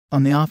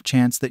On the off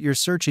chance that you're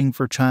searching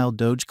for child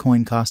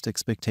Dogecoin cost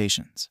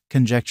expectations,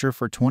 conjecture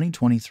for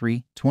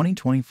 2023,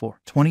 2024,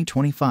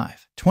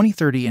 2025,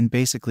 2030 and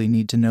basically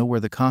need to know where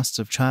the costs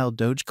of child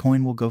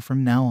Dogecoin will go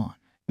from now on.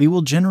 We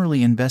will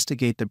generally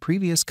investigate the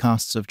previous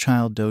costs of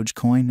child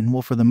Dogecoin and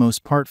will for the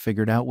most part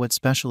figure out what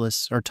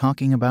specialists are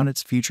talking about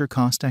its future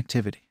cost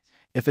activity.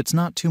 If it's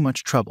not too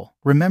much trouble,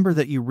 remember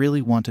that you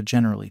really want to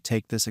generally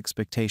take this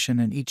expectation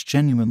and each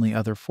genuinely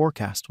other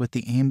forecast with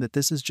the aim that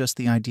this is just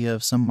the idea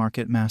of some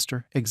market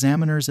master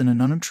examiners in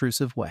an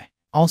unobtrusive way.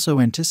 Also,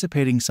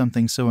 anticipating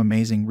something so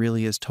amazing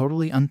really is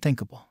totally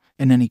unthinkable.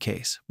 In any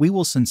case, we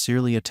will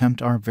sincerely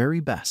attempt our very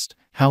best.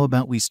 How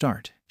about we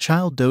start?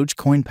 Child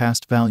Dogecoin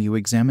past value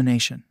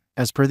examination.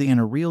 As per the in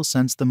a real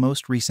sense the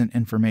most recent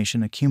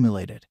information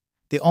accumulated.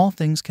 The all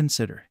things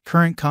considered,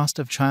 current cost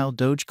of child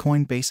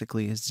Dogecoin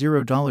basically is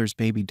 $0.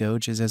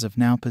 Babydoge is as of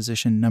now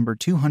position number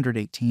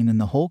 218 in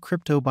the whole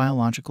crypto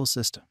biological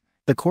system.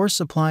 The core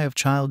supply of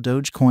child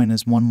Dogecoin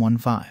is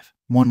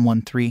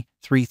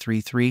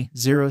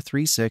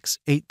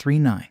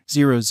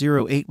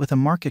 115.113.333.036.839.008 with a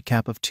market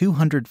cap of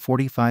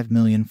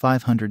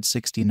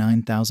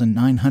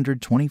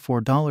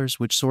 $245,569,924,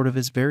 which sort of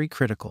is very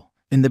critical.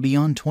 In the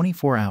beyond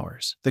 24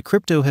 hours, the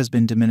crypto has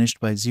been diminished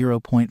by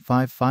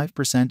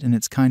 0.55% in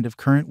its kind of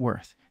current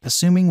worth.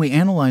 Assuming we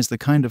analyze the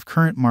kind of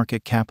current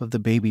market cap of the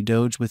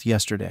Babydoge with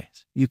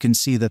yesterday's, you can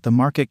see that the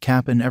market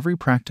cap in every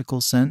practical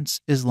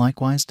sense is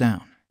likewise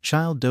down.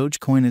 Child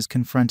Dogecoin is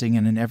confronting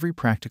in every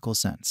practical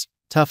sense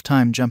tough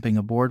time jumping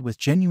aboard with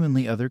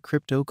genuinely other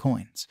crypto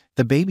coins.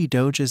 The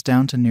Babydoge is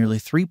down to nearly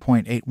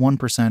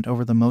 3.81%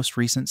 over the most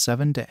recent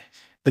 7 days.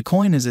 The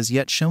coin is as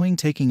yet showing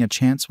taking a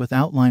chance with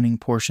outlining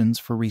portions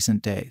for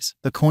recent days.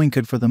 The coin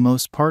could for the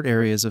most part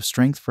areas of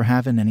strength for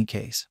have in any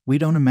case. We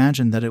don't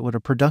imagine that it would a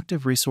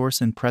productive resource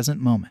in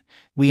present moment.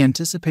 We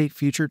anticipate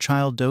future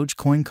child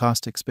Dogecoin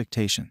cost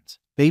expectations.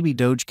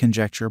 Babydoge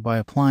conjecture by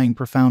applying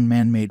profound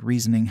man-made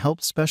reasoning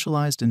helped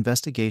specialized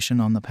investigation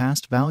on the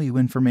past value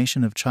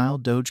information of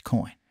child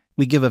Dogecoin.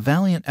 We give a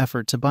valiant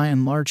effort to by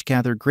and large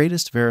gather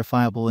greatest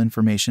verifiable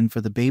information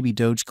for the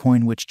Babydoge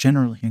coin, which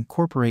generally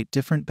incorporate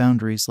different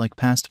boundaries like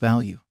past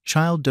value,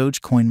 child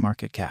Dogecoin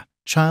market cap,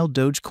 child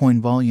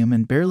Dogecoin volume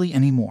and barely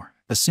any more.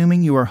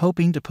 Assuming you are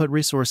hoping to put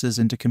resources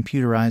into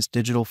computerized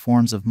digital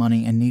forms of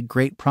money and need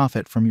great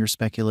profit from your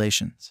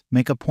speculations,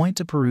 make a point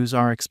to peruse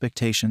our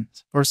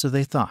expectations, or so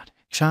they thought.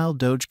 Child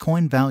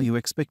Dogecoin value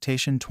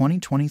expectation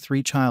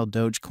 2023 child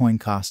Dogecoin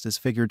cost is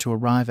figured to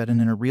arrive at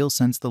in a real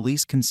sense the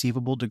least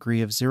conceivable degree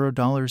of $0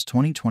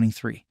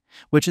 2023,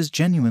 which is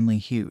genuinely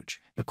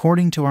huge.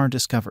 According to our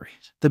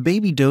discoveries, the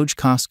Babydoge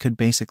cost could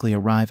basically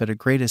arrive at a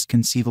greatest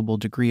conceivable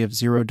degree of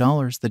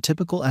 $0, the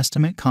typical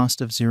estimate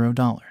cost of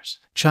 $0.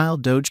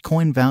 Child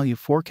Dogecoin value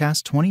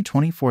forecast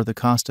 2024 the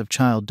cost of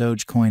child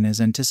Dogecoin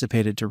is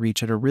anticipated to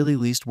reach at a really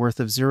least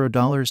worth of $0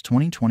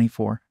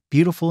 2024,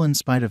 beautiful in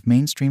spite of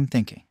mainstream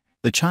thinking.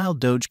 The child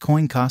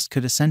Dogecoin cost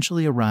could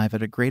essentially arrive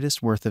at a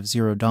greatest worth of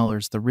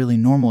 $0, the really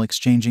normal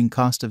exchanging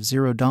cost of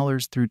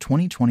 $0 through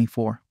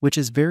 2024, which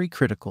is very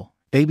critical.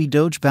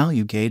 Babydoge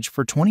value gauge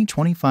for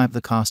 2025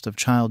 the cost of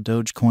child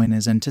Dogecoin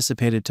is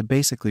anticipated to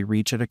basically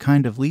reach at a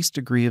kind of least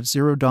degree of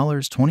 $0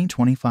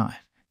 2025.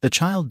 The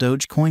child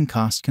Dogecoin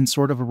cost can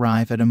sort of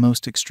arrive at a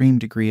most extreme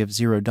degree of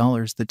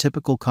 $0, the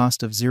typical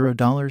cost of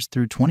 $0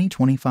 through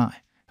 2025.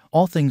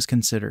 All things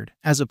considered,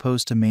 as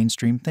opposed to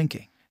mainstream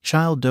thinking.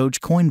 Child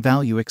Dogecoin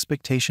value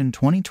expectation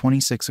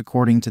 2026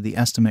 according to the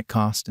estimate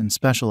cost and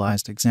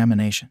specialized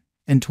examination.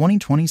 In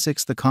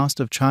 2026 the cost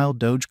of child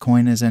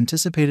Dogecoin is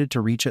anticipated to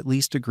reach at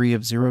least degree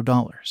of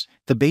 $0.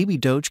 The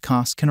Babydoge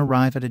cost can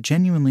arrive at a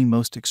genuinely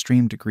most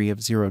extreme degree of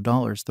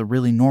 $0, the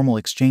really normal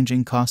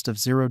exchanging cost of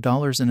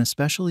 $0 in a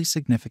especially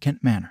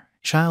significant manner.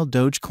 Child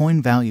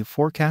Dogecoin value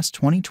forecast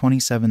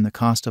 2027 the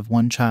cost of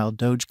one child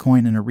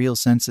Dogecoin in a real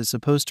sense is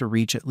supposed to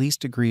reach at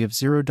least degree of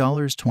 $0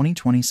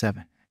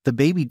 2027. The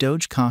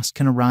Babydoge cost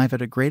can arrive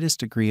at a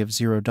greatest degree of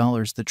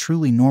 $0, the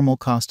truly normal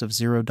cost of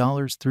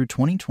 $0 through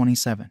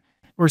 2027.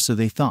 Or so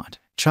they thought.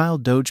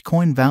 Child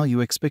Dogecoin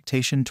value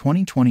expectation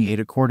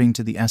 2028 according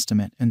to the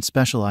estimate and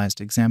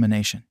specialized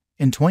examination.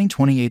 In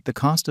 2028 the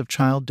cost of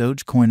child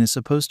Dogecoin is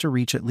supposed to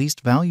reach at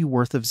least value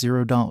worth of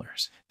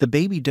 $0. The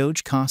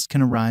Babydoge cost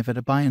can arrive at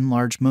a by and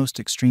large most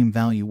extreme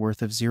value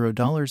worth of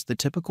 $0, the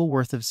typical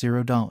worth of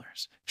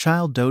 $0.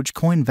 Child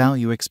Dogecoin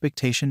value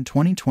expectation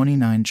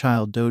 2029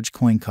 child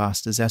Dogecoin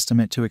cost is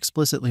estimate to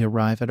explicitly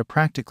arrive at a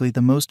practically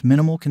the most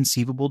minimal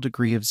conceivable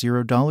degree of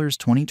 $0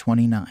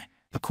 2029.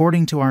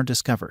 According to our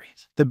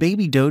discoveries, the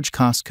Babydoge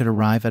cost could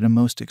arrive at a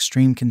most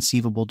extreme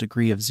conceivable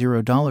degree of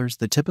 $0,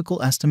 the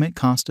typical estimate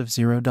cost of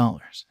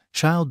 $0.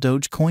 Child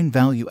Dogecoin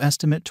value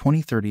estimate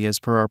 2030 as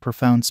per our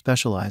profound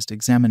specialized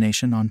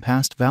examination on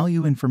past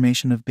value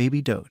information of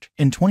Babydoge.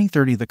 In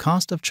 2030 the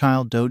cost of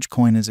child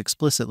Dogecoin is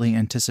explicitly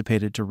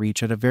anticipated to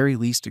reach at a very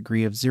least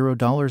degree of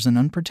 $0 in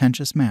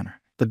unpretentious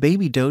manner. The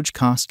baby Doge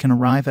cost can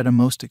arrive at a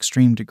most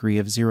extreme degree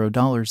of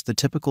 $0, the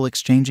typical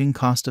exchanging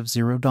cost of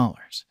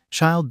 $0.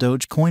 Child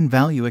Dogecoin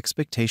value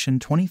expectation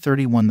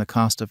 2031. The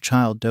cost of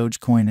child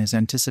Dogecoin is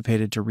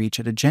anticipated to reach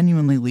at a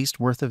genuinely least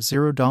worth of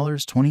 $0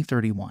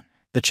 2031.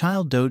 The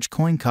child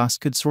Dogecoin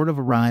cost could sort of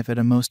arrive at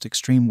a most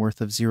extreme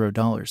worth of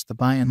 $0, the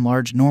by and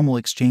large normal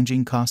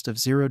exchanging cost of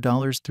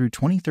 $0 through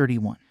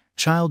 2031.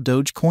 Child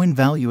Dogecoin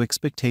value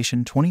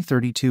expectation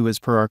 2032 as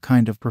per our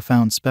kind of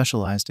profound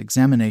specialized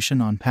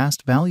examination on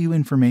past value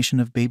information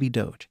of Baby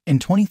Doge. In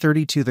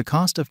 2032, the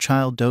cost of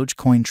child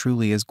Dogecoin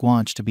truly is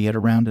gauged to be at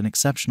around an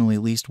exceptionally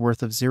least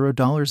worth of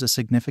 $0 a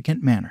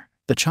significant manner.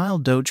 The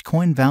child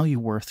Dogecoin value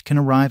worth can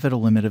arrive at a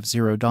limit of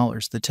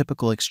 $0, the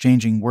typical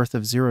exchanging worth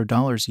of $0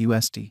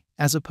 USD,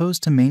 as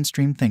opposed to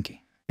mainstream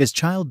thinking. Is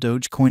child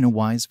Dogecoin a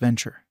wise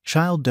venture?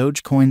 Child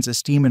Dogecoin's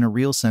esteem in a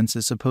real sense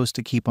is supposed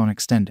to keep on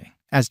extending,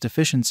 as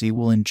deficiency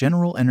will in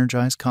general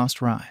energize cost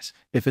rise.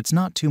 If it's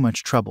not too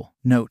much trouble,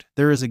 note,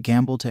 there is a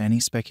gamble to any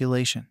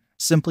speculation.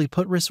 Simply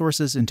put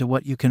resources into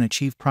what you can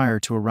achieve prior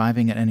to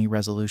arriving at any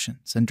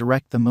resolutions and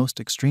direct the most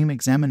extreme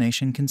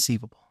examination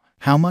conceivable.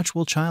 How much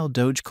will child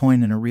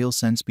Dogecoin in a real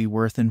sense be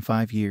worth in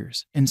 5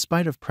 years, in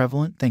spite of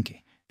prevalent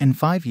thinking? In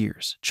 5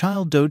 years,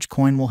 child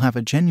Dogecoin will have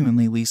a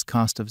genuinely least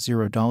cost of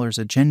 $0,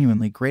 a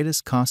genuinely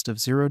greatest cost of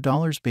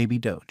 $0. Baby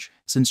Doge.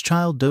 Since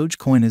child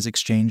Dogecoin is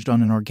exchanged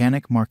on an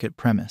organic market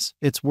premise,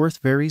 its worth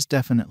varies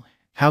definitely.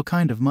 How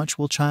kind of much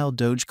will child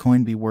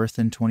Dogecoin be worth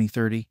in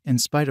 2030, in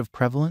spite of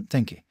prevalent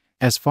thinking?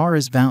 As far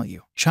as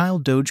value,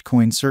 child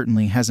Dogecoin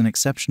certainly has an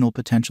exceptional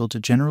potential to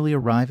generally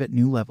arrive at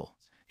new levels.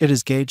 It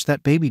is gauged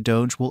that Baby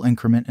Doge will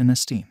increment in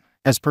esteem.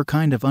 As per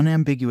kind of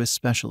unambiguous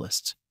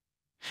specialists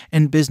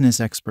and business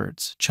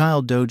experts,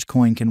 child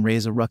Dogecoin can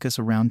raise a ruckus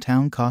around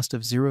town cost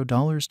of $0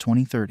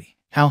 2030.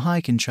 How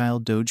high can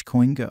child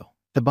Dogecoin go?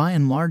 The by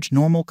and large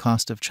normal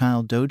cost of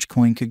child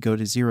Dogecoin could go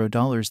to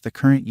 $0 the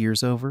current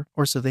year's over,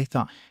 or so they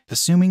thought.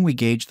 Assuming we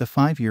gauge the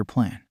 5-year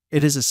plan,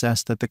 it is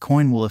assessed that the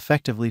coin will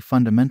effectively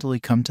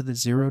fundamentally come to the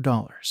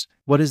 $0.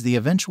 What is the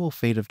eventual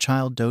fate of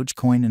child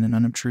Dogecoin in an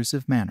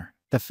unobtrusive manner?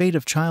 The fate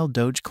of child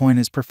Dogecoin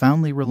is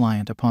profoundly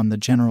reliant upon the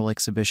general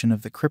exhibition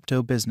of the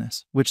crypto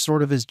business, which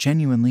sort of is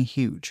genuinely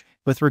huge.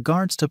 With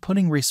regards to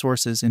putting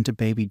resources into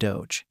Baby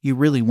Doge, you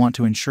really want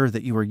to ensure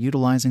that you are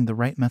utilizing the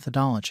right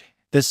methodology.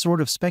 This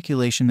sort of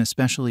speculation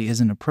especially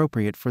isn't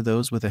appropriate for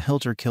those with a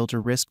helter-skelter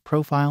risk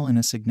profile in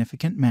a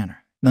significant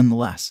manner.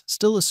 Nonetheless,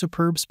 still a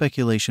superb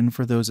speculation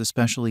for those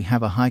especially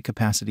have a high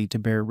capacity to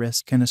bear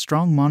risk and a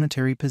strong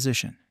monetary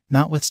position.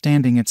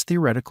 Notwithstanding its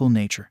theoretical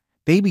nature,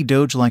 Baby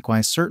Doge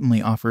likewise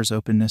certainly offers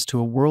openness to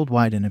a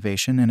worldwide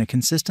innovation and a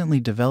consistently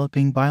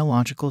developing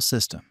biological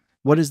system.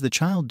 What is the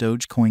child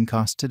Dogecoin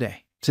cost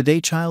today? Today,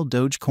 child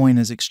Dogecoin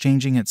is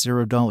exchanging at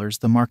 $0,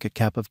 the market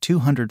cap of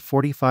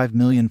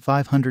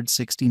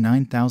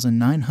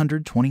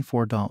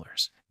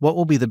 $245,569,924. What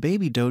will be the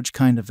Baby Doge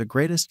kind of the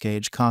greatest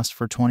gauge cost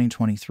for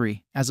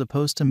 2023, as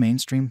opposed to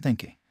mainstream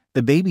thinking?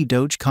 The Baby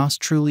Doge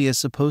cost truly is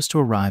supposed to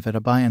arrive at a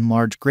by and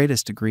large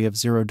greatest degree of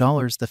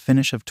 $0 the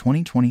finish of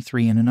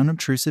 2023 in an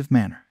unobtrusive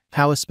manner.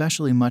 How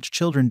especially much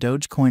children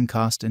Dogecoin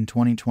cost in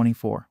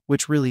 2024,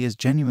 which really is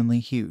genuinely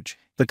huge.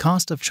 The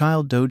cost of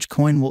child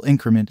Dogecoin will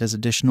increment as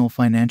additional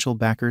financial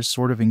backers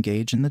sort of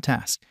engage in the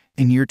task.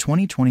 In year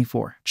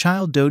 2024,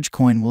 child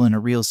Dogecoin will in a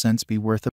real sense be worth